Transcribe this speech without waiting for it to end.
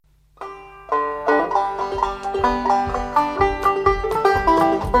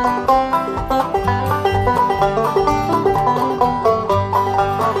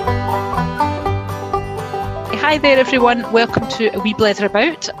Hi there everyone, welcome to A Wee Blether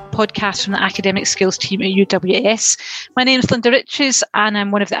About, a podcast from the Academic Skills team at UWS. My name is Linda Riches and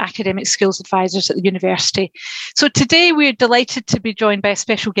I'm one of the Academic Skills Advisors at the university. So today we're delighted to be joined by a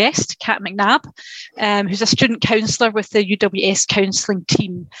special guest, Kat McNabb, who's a student counsellor with the UWS counselling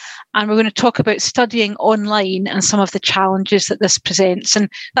team. And we're going to talk about studying online and some of the challenges that this presents. And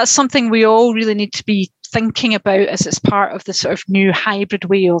that's something we all really need to be thinking about as it's part of the sort of new hybrid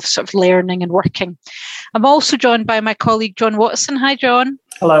way of sort of learning and working. I'm also joined by my colleague, John Watson. Hi, John.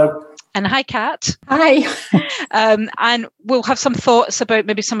 Hello. And hi, Kat. Hi. And we'll have some thoughts about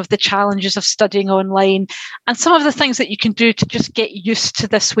maybe some of the challenges of studying online and some of the things that you can do to just get used to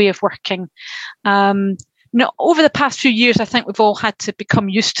this way of working. Over the past few years, I think we've all had to become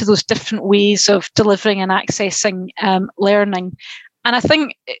used to those different ways of delivering and accessing learning. And I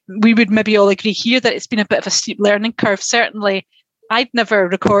think we would maybe all agree here that it's been a bit of a steep learning curve. Certainly, I'd never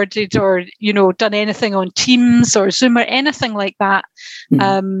recorded or, done anything on Teams or Zoom or anything like that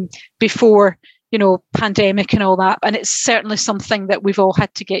before, pandemic and all that. And it's certainly something that we've all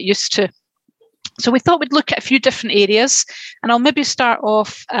had to get used to. So we thought we'd look at a few different areas. And I'll maybe start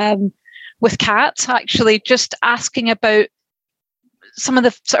off with Kat, actually, just asking about some of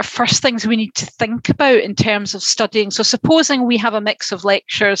the sort of first things we need to think about in terms of studying. So supposing we have a mix of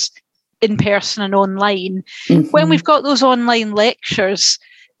lectures in person and online, when we've got those online lectures,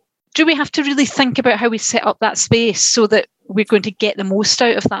 do we have to really think about how we set up that space so that we're going to get the most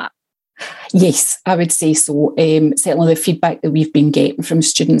out of that? Yes, I would say so. Certainly the feedback that we've been getting from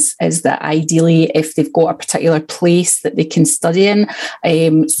students is that ideally if they've got a particular place that they can study in,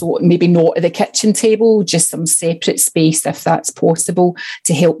 so maybe not at the kitchen table, just some separate space if that's possible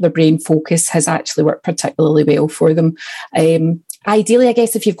to help their brain focus has actually worked particularly well for them. Ideally, I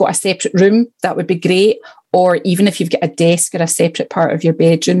guess if you've got a separate room, that would be great. Or even if you've got a desk or a separate part of your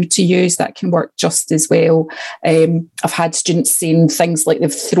bedroom to use, that can work just as well. I've had students saying things like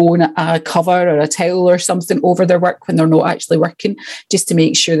they've thrown a cover or a towel or something over their work when they're not actually working, just to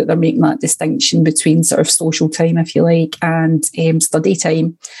make sure that they're making that distinction between sort of social time, if you like, and study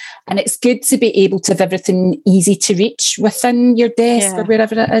time. And it's good to be able to have everything easy to reach within your desk or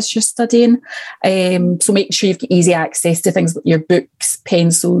wherever it is you're studying. So make sure you've got easy access to things like your books,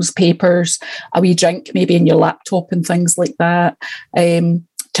 pencils, papers, a wee drink maybe in your laptop and things like that. Trying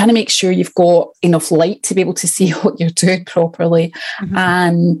to make sure you've got enough light to be able to see what you're doing properly.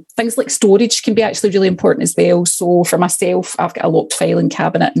 And things like storage can be actually really important as well. So for myself, I've got a locked filing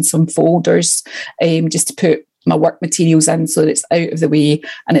cabinet and some folders just to put my work materials in so that it's out of the way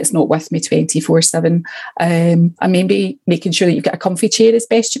and it's not with me 24/7. And maybe making sure that you've got a comfy chair as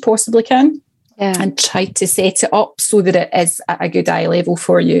best you possibly can. And try to set it up so that it is at a good eye level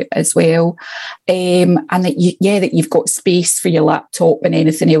for you as well. And that you've got space for your laptop and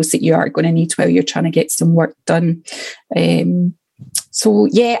anything else that you are going to need while you're trying to get some work done. And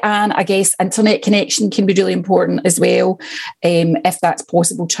I guess internet connection can be really important as well. If that's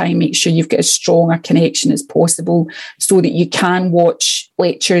possible, try and make sure you've got as strong a connection as possible so that you can watch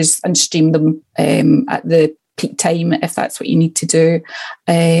lectures and stream them at the peak time if that's what you need to do.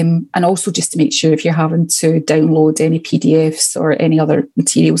 And also just to make sure if you're having to download any PDFs or any other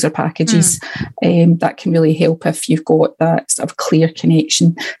materials or packages, that can really help if you've got that sort of clear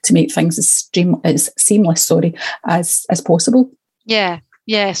connection to make things as seamless as possible. Yeah.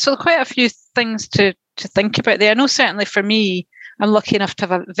 So quite a few things to think about there. I know certainly for me, I'm lucky enough to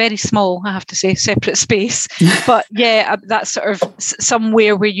have a very small, I have to say, separate space. But that's sort of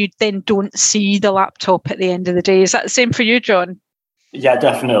somewhere where you then don't see the laptop at the end of the day. Is that the same for you, John? Yeah,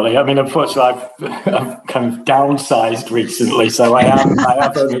 definitely. I mean, unfortunately, I've kind of downsized recently, so I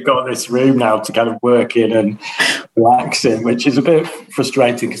have only got this room now to kind of work in and relax in, which is a bit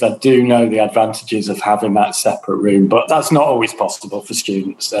frustrating because I do know the advantages of having that separate room, but that's not always possible for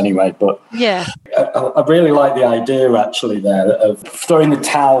students anyway. But I really like the idea actually there of throwing the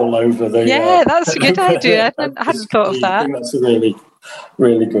towel over the. Yeah, that's a good idea. I hadn't thought of that. I think that's a really,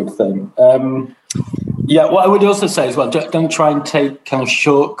 really good thing. What I would also say as well, don't try and take kind of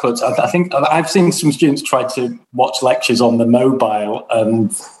shortcuts. I think I've seen some students try to watch lectures on the mobile,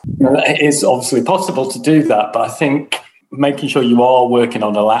 and it is obviously possible to do that, but I think making sure you are working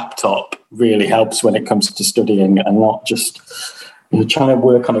on a laptop really helps when it comes to studying and not just trying to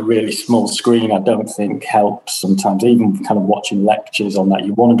work on a really small screen. I don't think helps sometimes, even kind of watching lectures on that.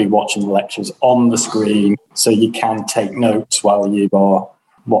 You want to be watching the lectures on the screen so you can take notes while you are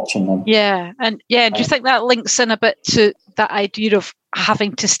watching them. Do you think that links in a bit to that idea of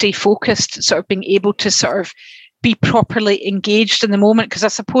having to stay focused, sort of being able to sort of be properly engaged in the moment? Because I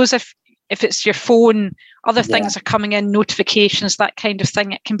suppose if if it's your phone, other things are coming in, notifications, that kind of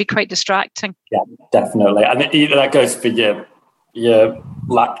thing. It can be quite distracting. Yeah, definitely. And that goes for your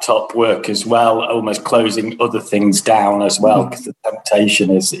laptop work as well, almost closing other things down as well, because the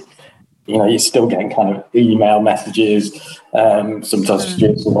temptation is, you're still getting kind of email messages. Sometimes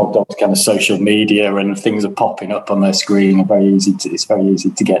students are logged on to kind of social media and things are popping up on their screen. It's very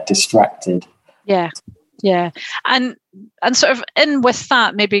easy to get distracted. Yeah. And sort of in with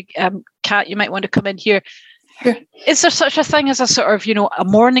that, maybe, Kat, you might want to come in here. Sure. Is there such a thing as a sort of, a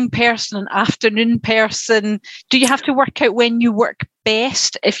morning person, an afternoon person? Do you have to work out when you work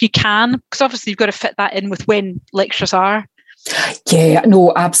best, if you can? Because obviously you've got to fit that in with when lectures are. Yeah,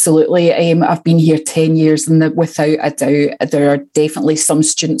 no, absolutely. I've been here 10 years, and without a doubt, there are definitely some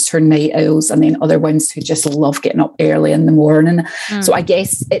students who are night owls, and then other ones who just love getting up early in the morning. So I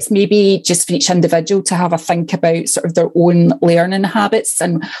guess it's maybe just for each individual to have a think about sort of their own learning habits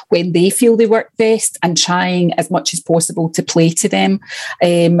and when they feel they work best, and trying as much as possible to play to them.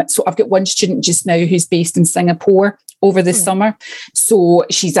 So I've got one student just now who's based in Singapore over the summer. So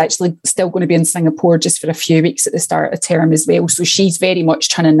she's actually still going to be in Singapore just for a few weeks at the start of term as well. So she's very much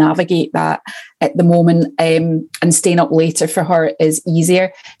trying to navigate that at the moment, and staying up later for her is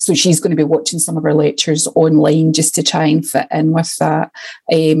easier. So she's going to be watching some of her lectures online just to try and fit in with that.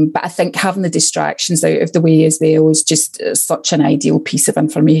 But I think having the distractions out of the way as well is just such an ideal piece of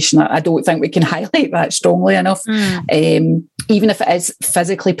information. I don't think we can highlight that strongly enough. Even if it is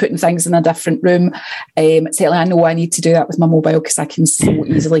physically putting things in a different room, certainly I know I need to do that with my mobile because I can so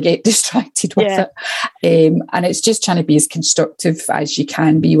easily get distracted with it. And it's just trying to be as constructive as you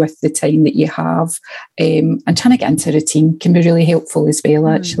can be with the time that you have. And trying to get into a routine can be really helpful as well,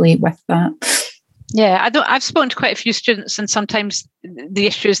 actually, with that. Yeah, I've spoken to quite a few students, and sometimes the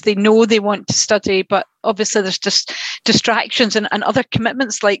issue is they know they want to study, but obviously there's just distractions and other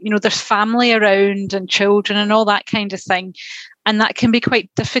commitments, like, there's family around and children and all that kind of thing. And that can be quite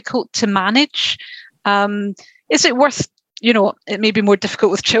difficult to manage. Is it worth, it may be more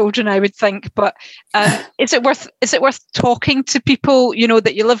difficult with children, I would think, but is it worth talking to people,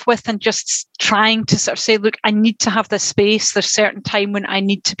 that you live with, and just trying to sort of say, look, I need to have this space. There's a certain time when I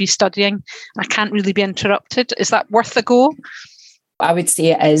need to be studying. I can't really be interrupted. Is that worth a go? I would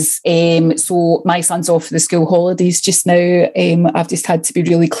say it is. So my son's off for the school holidays just now. I've just had to be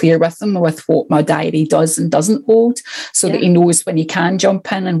really clear with him with what my diary does and doesn't hold, so that he knows when he can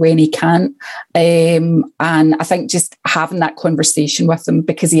jump in and when he can't. And I think just having that conversation with him,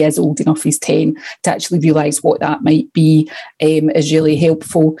 because he is old enough, he's 10, to actually realise what that might be is really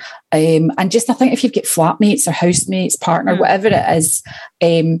helpful. And just, I think if you've got flatmates or housemates, partner, whatever it is,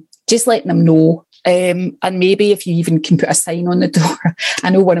 just letting them know. And maybe if you even can put a sign on the door. I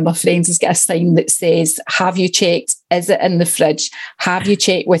know one of my friends has got a sign that says, have you checked? Is it in the fridge? Have you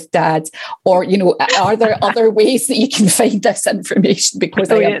checked with Dad? Or, are there other ways that you can find this information? Because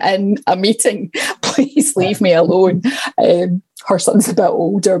I am in a meeting. Please leave me alone. Her son's a bit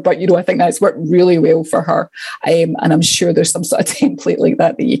older, but, I think that's worked really well for her. And I'm sure there's some sort of template like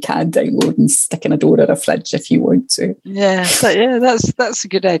that you can download and stick in a door or a fridge if you want to. Yeah, that's a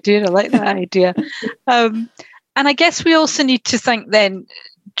good idea. I like that idea. And I guess we also need to think then,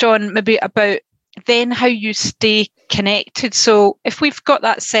 John, maybe about then how you stay connected. So if we've got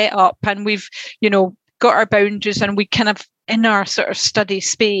that set up and we've, got our boundaries and we kind of in our sort of study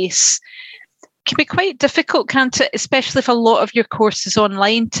space, can be quite difficult, can't it? Especially if a lot of your course is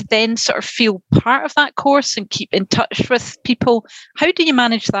online, to then sort of feel part of that course and keep in touch with people. How do you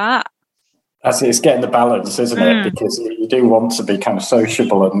manage that? It's getting the balance, isn't it? Because you do want to be kind of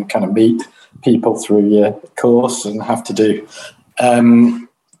sociable and kind of meet people through your course, and have to do.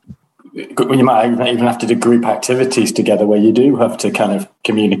 You might even have to do group activities together where you do have to kind of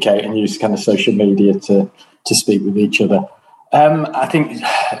communicate and use kind of social media to speak with each other. I think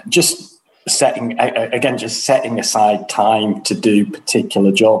just setting aside time to do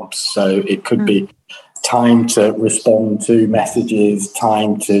particular jobs. So it could be time to respond to messages,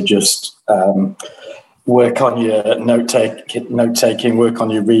 time to just work on your note taking, work on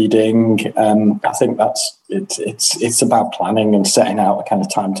your reading. I think it's about planning and setting out a kind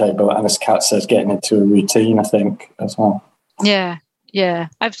of timetable, and as Kat says, getting into a routine, I think, as well. Yeah,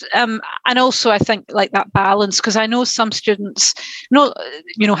 I've and also I think like that balance, because I know some students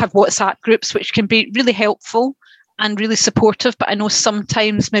have WhatsApp groups which can be really helpful and really supportive, but I know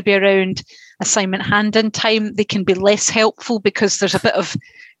sometimes maybe around assignment hand-in time they can be less helpful because there's a bit of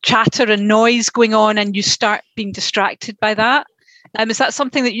chatter and noise going on and you start being distracted by that. Is that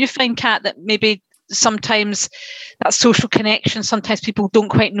something that you find, Kat, that maybe sometimes that social connection, sometimes people don't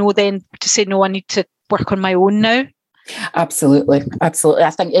quite know then to say, no, I need to work on my own now? Absolutely. I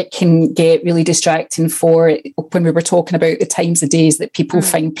think it can get really distracting for when we were talking about the times of days that people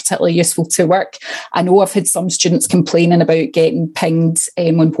find particularly useful to work. I know I've had some students complaining about getting pinged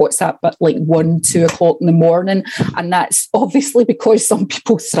on WhatsApp at like 1, 2 o'clock in the morning. And that's obviously because some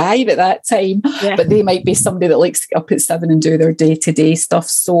people thrive at that time, but they might be somebody that likes to get up at 7 and do their day-to-day stuff.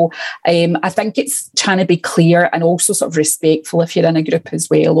 So I think it's trying to be clear and also sort of respectful if you're in a group as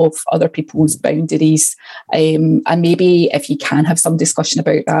well of other people's boundaries. And maybe if you can have some discussion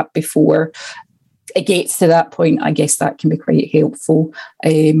about that before it gets to that point, I guess that can be quite helpful.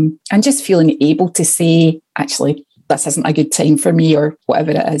 And just feeling able to say, actually, this isn't a good time for me, or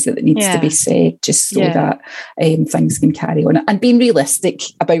whatever it is that needs to be said, just so that things can carry on. And being realistic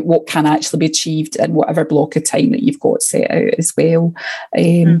about what can actually be achieved in whatever block of time that you've got set out as well.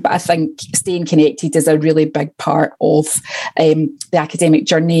 But I think staying connected is a really big part of the academic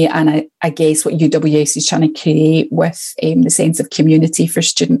journey. And I guess what UWS is trying to create with the sense of community for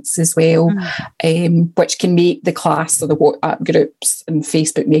students as well, which can make the class or the WhatsApp groups and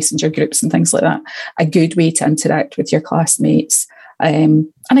Facebook Messenger groups and things like that a good way to interact with your classmates, and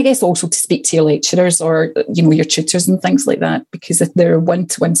I guess also to speak to your lecturers or your tutors and things like that, because if their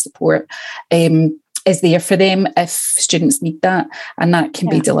one-to-one support is there for them if students need that, and that can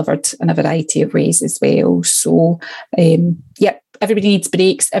be delivered in a variety of ways as well. So everybody needs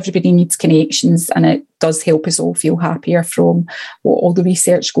breaks, everybody needs connections, and it does help us all feel happier from what all the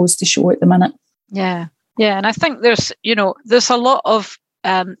research goes to show at the minute. And I think there's a lot of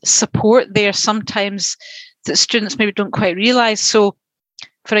support there sometimes that students maybe don't quite realise. So,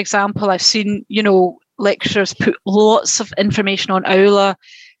 for example, I've seen, lecturers put lots of information on Aula,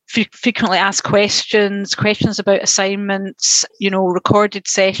 frequently asked questions about assignments, recorded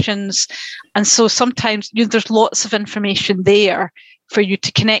sessions. And so sometimes there's lots of information there for you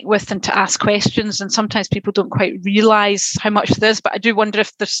to connect with and to ask questions. And sometimes people don't quite realise how much there is. But I do wonder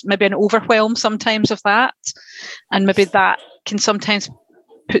if there's maybe an overwhelm sometimes of that. And maybe that can sometimes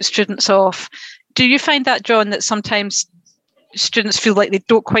put students off. Do you find that, John, that sometimes students feel like they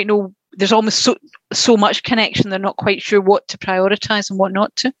don't quite know, there's almost so much connection, they're not quite sure what to prioritise and what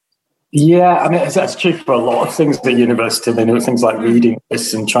not to? Yeah, I mean, that's true for a lot of things at university. They know things like reading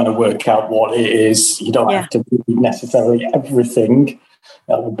this and trying to work out what it is. You don't have to read necessarily everything.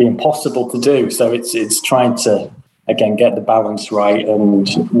 That would be impossible to do. So it's trying to, again, get the balance right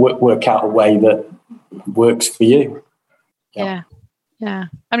and work out a way that works for you. Yeah.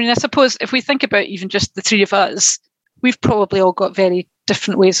 I mean, I suppose if we think about even just the three of us, we've probably all got very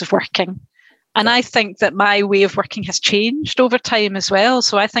different ways of working. And I think that my way of working has changed over time as well.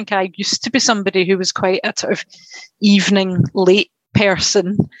 So I think I used to be somebody who was quite a sort of evening, late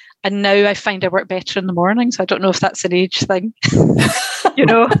person. And now I find I work better in the mornings. I don't know if that's an age thing.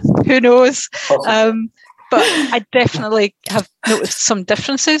 Who knows? But I definitely have noticed some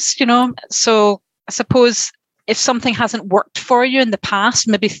differences, So I suppose if something hasn't worked for you in the past,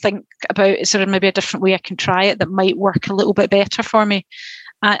 maybe think about, is there maybe a different way I can try it that might work a little bit better for me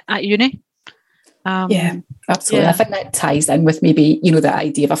at uni? Absolutely. I think that ties in with maybe, the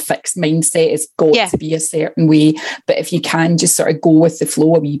idea of a fixed mindset. It's got to be a certain way. But if you can just sort of go with the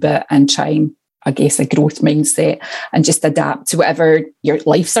flow a wee bit and try and, I guess, a growth mindset and just adapt to whatever your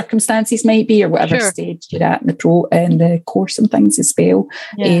life circumstances might be or whatever stage you're at in the course and things as well,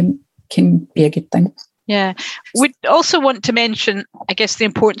 can be a good thing. Yeah. We'd also want to mention, I guess, the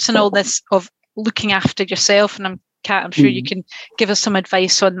importance in all this of looking after yourself. And Kat, I'm sure you can give us some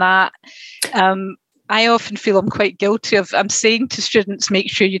advice on that. I often feel I'm quite guilty of, I'm saying to students, make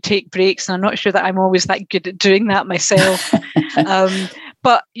sure you take breaks. And I'm not sure that I'm always that good at doing that myself.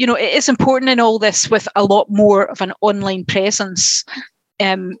 But, it is important in all this with a lot more of an online presence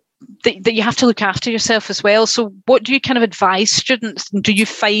that you have to look after yourself as well. So what do you kind of advise students? Do you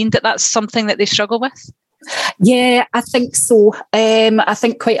find that that's something that they struggle with? Yeah, I think so. I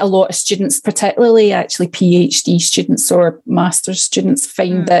think quite a lot of students, particularly actually PhD students or master's students,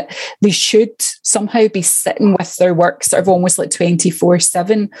 find that they should somehow be sitting with their work sort of almost like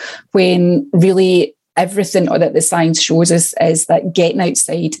 24/7, when really everything that the science shows us is that getting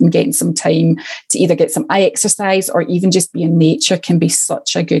outside and getting some time to either get some eye exercise or even just be in nature can be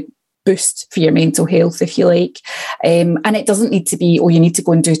such a good boost for your mental health, if you like. And it doesn't need to be, you need to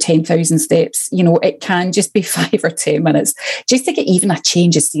go and do 10,000 steps. It can just be 5 or 10 minutes. Just to get even a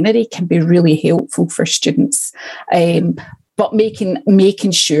change of scenery can be really helpful for students. But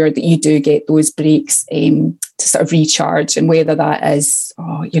making sure that you do get those breaks to sort of recharge, and whether that is,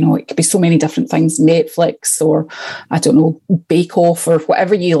 it could be so many different things, Netflix or, I don't know, Bake Off or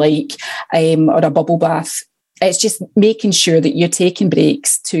whatever you like, or a bubble bath. it's just making sure that you're taking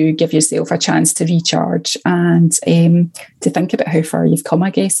breaks to give yourself a chance to recharge and to think about how far you've come, I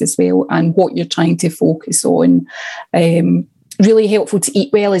guess, as well, and what you're trying to focus on. Really helpful to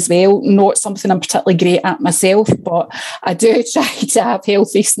eat well as well. Not something I'm particularly great at myself, but I do try to have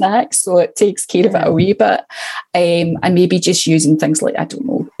healthy snacks, so it takes care of it a wee bit. And maybe just using things like, I don't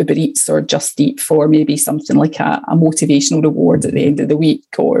know, Uber Eats or Just Eat for maybe something like a motivational reward at the end of the week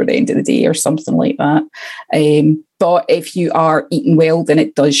or the end of the day or something like that. But if you are eating well, then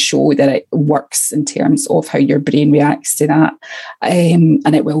it does show that it works in terms of how your brain reacts to that.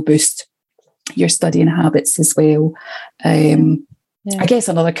 And it will boost your studying habits as well. I guess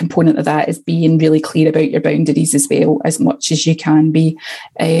another component of that is being really clear about your boundaries as well, as much as you can be,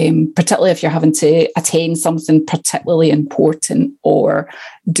 particularly if you're having to attend something particularly important or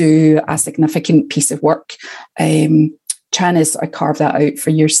do a significant piece of work. Trying to sort of carve that out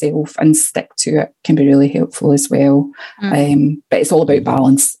for yourself and stick to it can be really helpful as well. But it's all about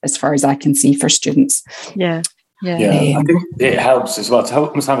balance, as far as I can see, for students. Yeah, I think it helps as well to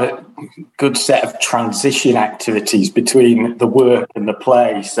help them have a good set of transition activities between the work and the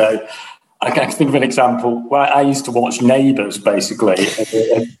play. So I can think of an example where I used to watch Neighbours, basically.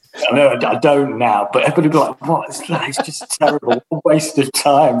 I know I don't now, but everybody would be like, what is that? It's just terrible, a waste of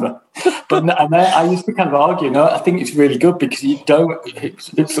time. But and then I used to kind of argue, no, I think it's really good because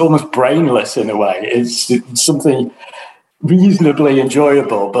it's almost brainless in a way. It's something reasonably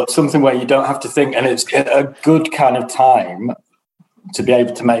enjoyable, but something where you don't have to think, and it's a good kind of time to be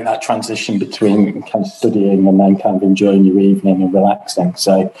able to make that transition between kind of studying and then kind of enjoying your evening and relaxing.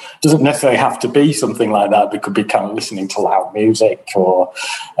 So it doesn't necessarily have to be something like that. It could be kind of listening to loud music or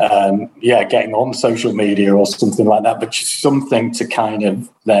getting on social media or something like that, but just something to kind of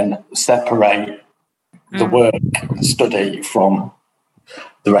then separate the work and study from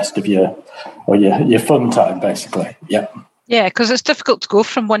the rest of your fun time, basically. Yeah, because it's difficult to go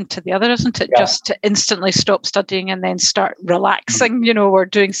from one to the other, isn't it? Yeah. Just to instantly stop studying and then start relaxing, or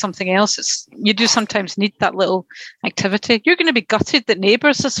doing something else. You do sometimes need that little activity. You're going to be gutted that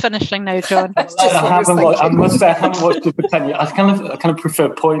Neighbours is finishing now, John. I must say I haven't watched it for 10 years. I kind of prefer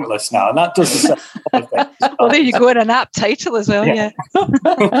Pointless now, and that does the same thing. Well, there you go, and an apt title as well, yeah.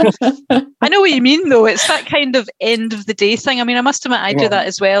 I know what you mean, though. It's that kind of end of the day thing. I mean, I must admit, I do that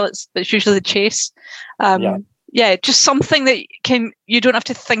as well. It's usually the chase. Just something that you don't have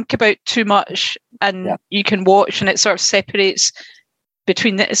to think about too much, and you can watch, and it sort of separates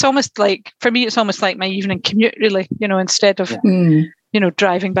between it's almost like, for me, it's almost like my evening commute, really, instead of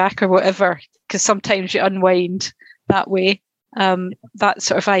driving back or whatever, because sometimes you unwind that way. That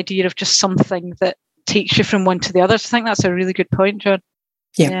sort of idea of just something that takes you from one to the other. So I think that's a really good point, John.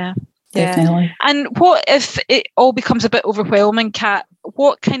 Yeah. Definitely. And what if it all becomes a bit overwhelming, Kat?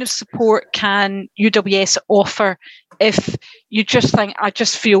 What kind of support can UWS offer if you just think, I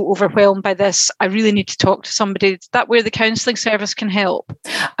just feel overwhelmed by this, I really need to talk to somebody? Is that where the counselling service can help?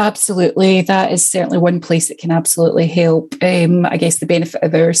 Absolutely. That is certainly one place that can absolutely help. I guess the benefit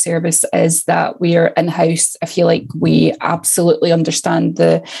of our service is that we're in-house. I feel like we absolutely understand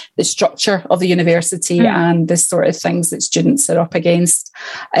the structure of the university and the sort of things that students are up against.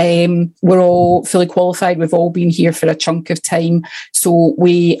 We're all fully qualified. We've all been here for a chunk of time. So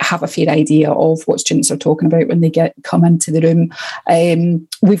we have a fair idea of what students are talking about when they come into the room.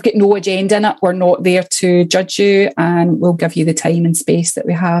 We've got no agenda in it. We're not there to judge you, and we'll give you the time and space that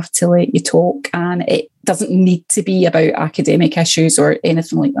we have to let you talk. And it doesn't need to be about academic issues or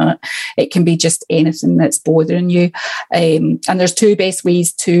anything like that. It can be just anything that's bothering you. And there's two best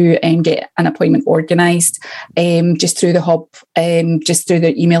ways to get an appointment organised, just through the hub, just through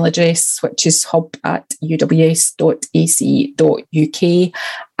the email address, which is hub@uws.ac.uk.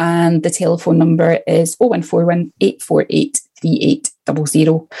 And the telephone number is 0141 848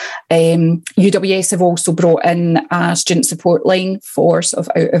 3800. UWS have also brought in a student support line for sort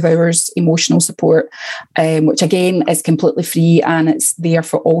of out of hours emotional support, which again is completely free, and it's there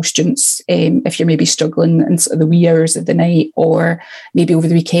for all students if you're maybe struggling in sort of the wee hours of the night or maybe over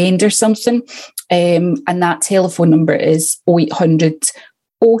the weekend or something. And that telephone number is 0800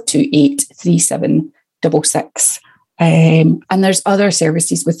 028 3766. And there's other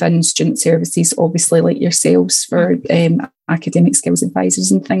services within student services, obviously, like yourselves, for academic skills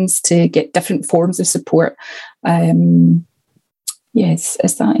advisors and things to get different forms of support. Yes,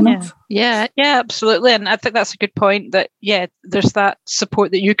 is that enough? Yeah, absolutely. And I think that's a good point that, there's that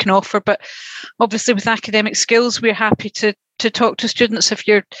support that you can offer. But obviously with academic skills, we're happy to talk to students if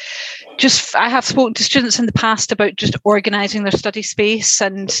you're I have spoken to students in the past about just organising their study space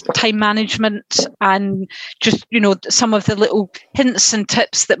and time management, and just, some of the little hints and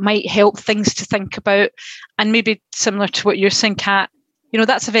tips that might help, things to think about. And maybe similar to what you're saying, Kat,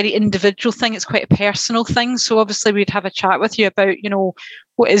 that's a very individual thing. It's quite a personal thing. So obviously we'd have a chat with you about,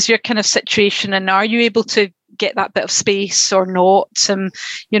 what is your kind of situation, and are you able to get that bit of space or not? And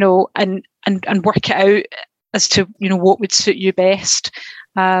work it out as to, what would suit you best.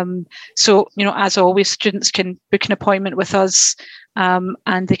 So, as always, students can book an appointment with us,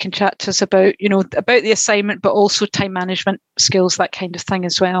 and they can chat to us about, about the assignment, but also time management skills, that kind of thing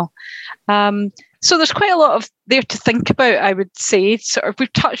as well. So there's quite a lot of there to think about, I would say. Sort of,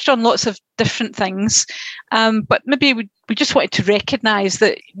 we've touched on lots of different things, but maybe we just wanted to recognise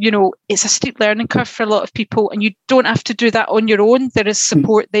that, it's a steep learning curve for a lot of people, and you don't have to do that on your own. There is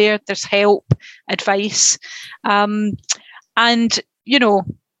support there, there's help, advice. And,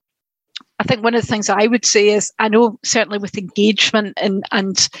 I think one of the things I would say is, I know certainly with engagement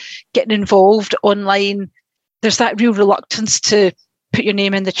and getting involved online, there's that real reluctance to put your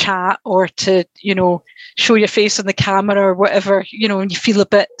name in the chat or to, show your face on the camera or whatever, and you feel a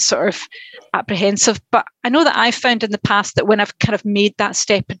bit sort of apprehensive. But I know that I've found in the past that when I've kind of made that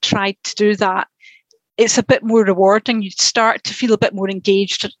step and tried to do that, it's a bit more rewarding. You start to feel a bit more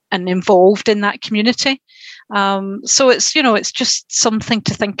engaged and involved in that community. So it's just something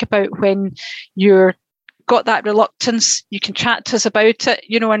to think about when you're got that reluctance. You can chat to us about it,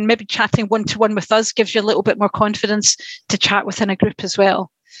 and maybe chatting one-to-one with us gives you a little bit more confidence to chat within a group as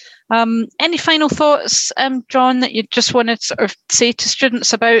well. Any final thoughts, John, that you just want to sort of say to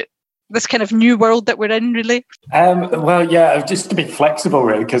students about this kind of new world that we're in, really? Well, yeah, just to be flexible,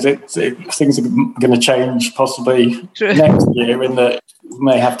 really, because things are going to change possibly next year, in that we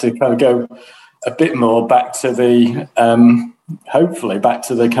may have to kind of go a bit more back to the, hopefully, back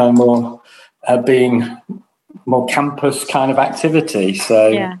to the kind of more being more campus kind of activity. So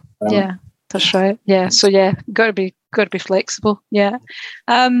yeah, that's right. Yeah, so got to be flexible. Yeah.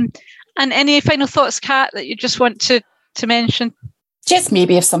 And any final thoughts, Kat, that you just want to mention? Just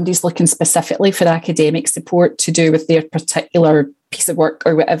maybe if somebody's looking specifically for academic support to do with their particular piece of work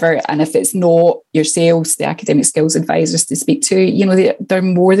or whatever, and if it's not yourselves, the academic skills advisors to speak to, they're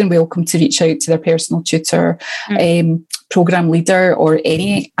more than welcome to reach out to their personal tutor, programme leader, or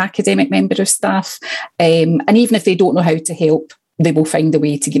any academic member of staff. And even if they don't know how to help, they will find a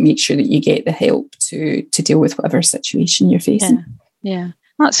way to make sure that you get the help to deal with whatever situation you're facing. Yeah.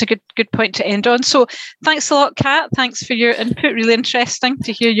 That's a good point to end on. So thanks a lot, Kat. Thanks for your input. Really interesting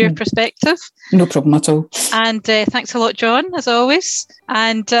to hear your perspective. No problem at all. And thanks a lot, John, as always.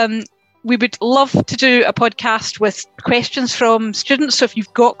 And we would love to do a podcast with questions from students. So if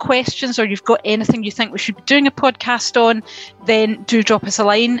you've got questions or you've got anything you think we should be doing a podcast on, then do drop us a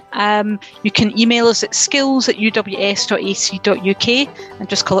line. You can email us at skills@uws.ac.uk and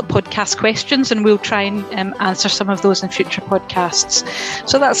just call it podcast questions, and we'll try and answer some of those in future podcasts.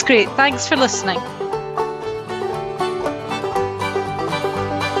 So that's great. Thanks for listening.